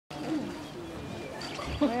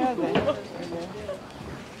I'm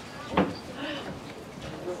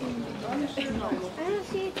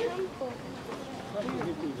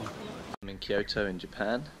in Kyoto in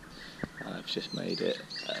Japan. I've just made it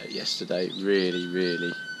yesterday,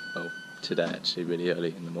 really, well today actually, really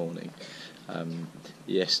early in the morning.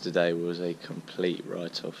 Yesterday was a complete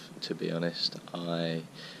write-off, to be honest. I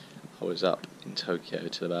was up in Tokyo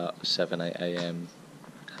till about 7-8 AM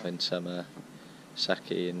having some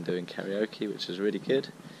sake and doing karaoke, which was really good.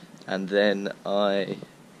 And then I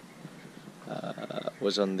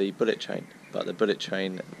was on the bullet train, but the bullet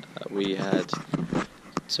train we had.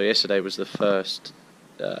 So yesterday was the first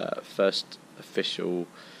official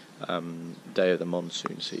day of the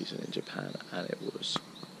monsoon season in Japan, and it was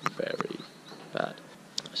very bad.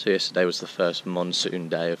 So yesterday was the first monsoon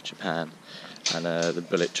day of Japan, and the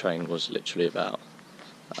bullet train was literally about.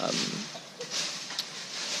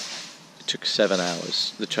 It took 7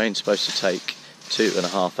 hours. The train's supposed to take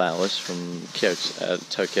 2.5 hours from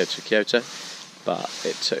Tokyo to Kyoto, but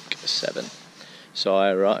it took 7. So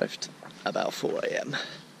I arrived about 4 AM.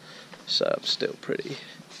 So I'm still pretty.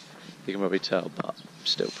 You can probably tell, but I'm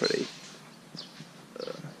still pretty.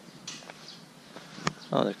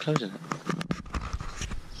 Oh, they're closing it.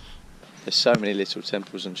 There's so many little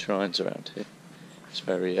temples and shrines around here. It's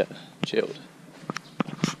very chilled.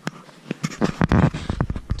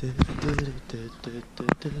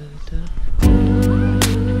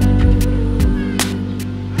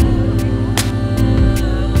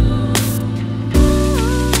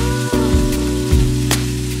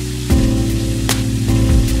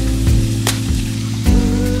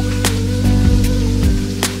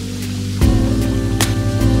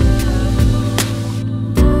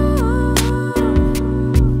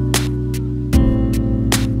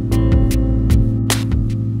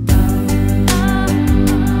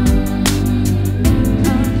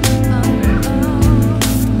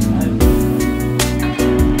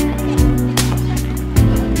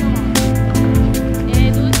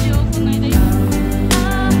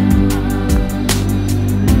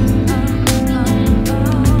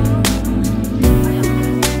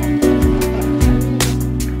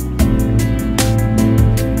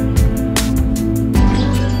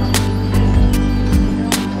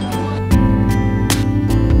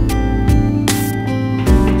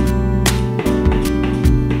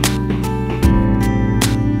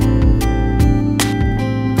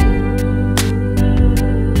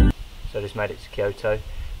 Made it to Kyoto.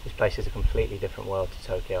 This place is a completely different world to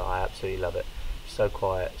Tokyo. I absolutely love it. So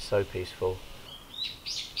quiet, so peaceful.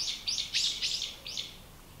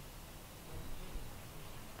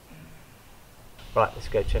 Right, let's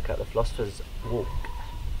go check out the Philosopher's Walk.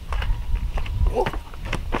 Whoa.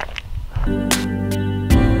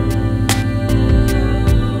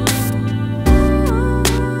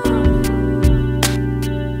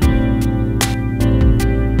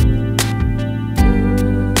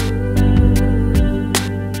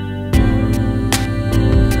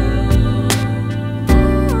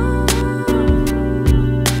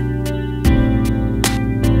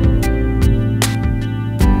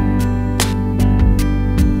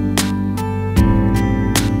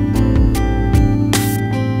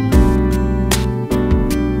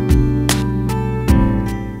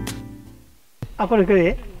これこ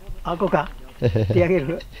れあこうか手上げ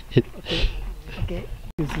る OK 映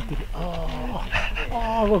ってる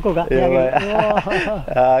あここが手上げる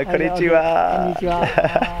あこんにちはこんにちは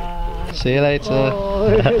See you later.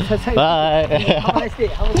 Bye.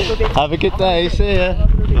 Have a good day. See ya.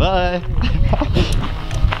 Bye.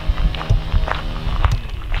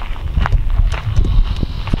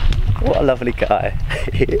 What a lovely guy.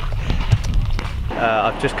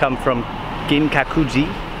 I've just come from Ginkakuji,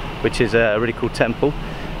 which is a really cool temple,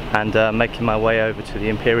 and making my way over to the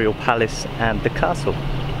Imperial Palace and the castle.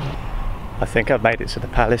 I think I've made it to the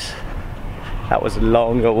palace. That was a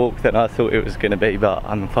longer walk than I thought it was going to be, but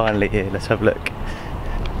I'm finally here. Let's have a look.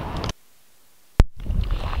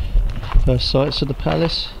 First sights of the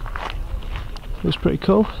palace. Looks pretty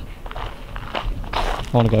cool. I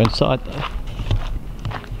want to go inside though.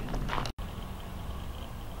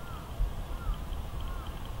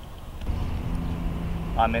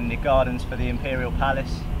 I'm in the gardens for the Imperial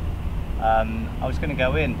Palace. I was going to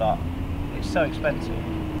go in, but it's so expensive.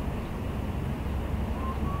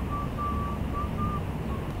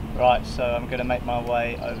 Right, so I'm going to make my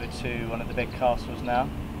way over to one of the big castles now.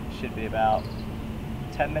 Should be about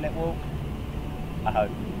a 10-minute walk, I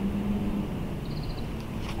hope.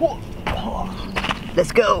 Whoa.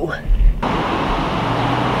 Let's go!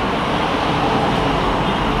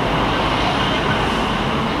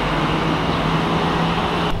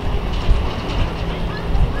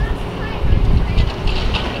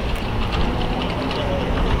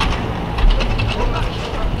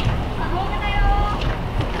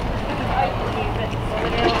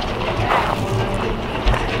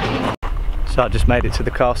 So I just made it to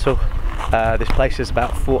the castle. This place is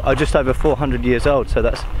about just over 400 years old, so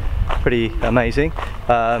that's pretty amazing.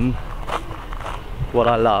 What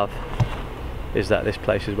I love is that this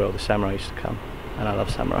place is where all the samurai used to come, and I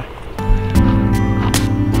love samurai.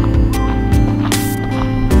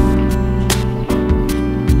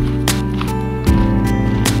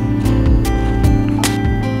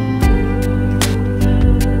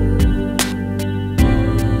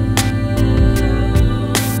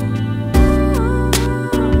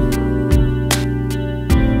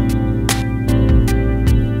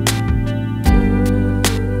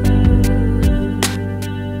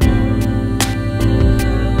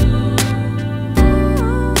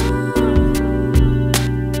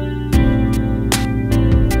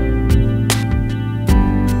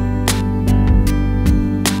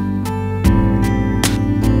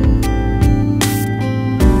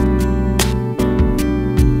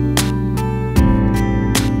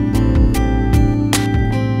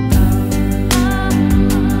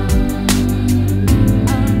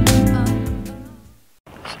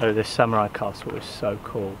 So this samurai castle is so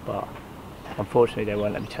cool, but unfortunately they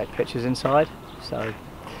won't let me take pictures inside. So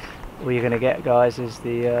all you're going to get, guys, is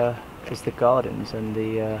the gardens and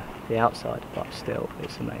the outside. But still,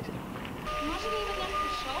 it's amazing.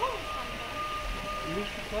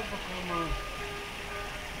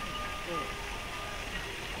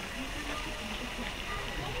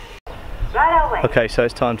 Okay, so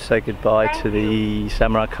it's time to say goodbye to the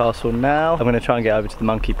samurai castle now. I'm going to try and get over to the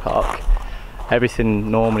monkey park. Everything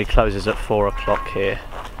normally closes at 4 o'clock here,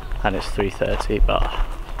 and it's 3:30, but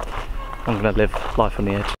I'm going to live life on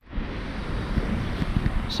the edge.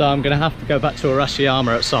 So I'm going to have to go back to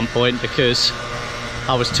Arashiyama at some point because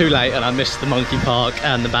I was too late and I missed the monkey park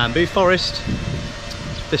and the bamboo forest.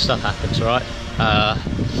 This stuff happens, right?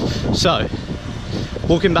 So,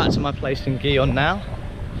 walking back to my place in Gion now.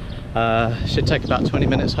 Should take about 20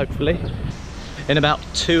 minutes, hopefully. In about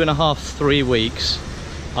 2.5–3 weeks,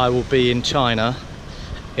 I will be in China,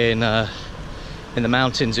 in the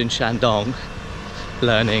mountains in Shandong,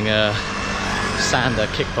 learning Sanda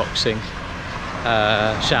kickboxing,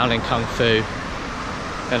 Shaolin Kung Fu,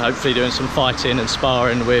 and hopefully doing some fighting and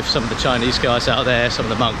sparring with some of the Chinese guys out there, some of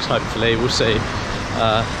the monks, hopefully, we'll see.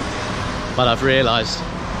 But I've realised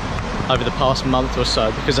over the past month or so,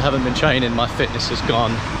 because I haven't been training, my fitness has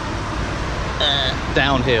gone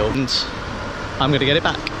downhill, and I'm going to get it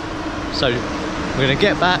back. So I'm going to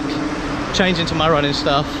get back, change into my running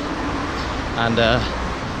stuff, and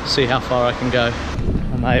see how far I can go.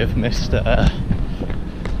 I may have missed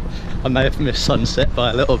sunset by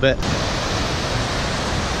a little bit.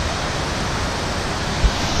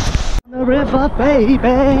 The river,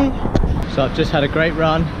 baby. So I've just had a great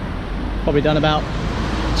run, probably done about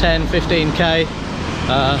 10–15k.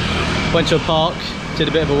 Went to a park, did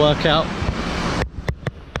a bit of a workout,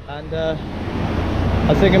 and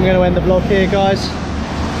I think I'm going to end the vlog here, guys.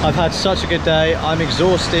 I've had such a good day, I'm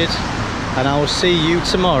exhausted, and I will see you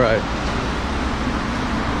tomorrow.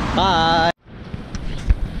 Bye!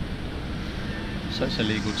 So it's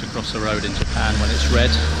illegal to cross a road in Japan when it's red,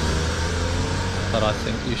 but I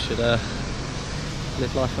think you should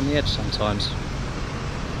live life on the edge sometimes.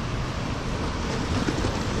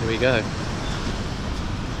 Here we go.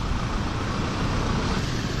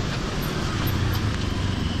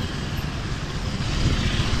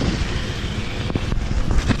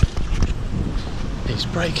 He's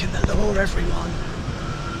breaking the law, everyone.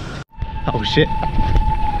 Oh shit.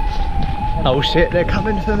 Oh shit, they're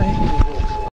coming for me.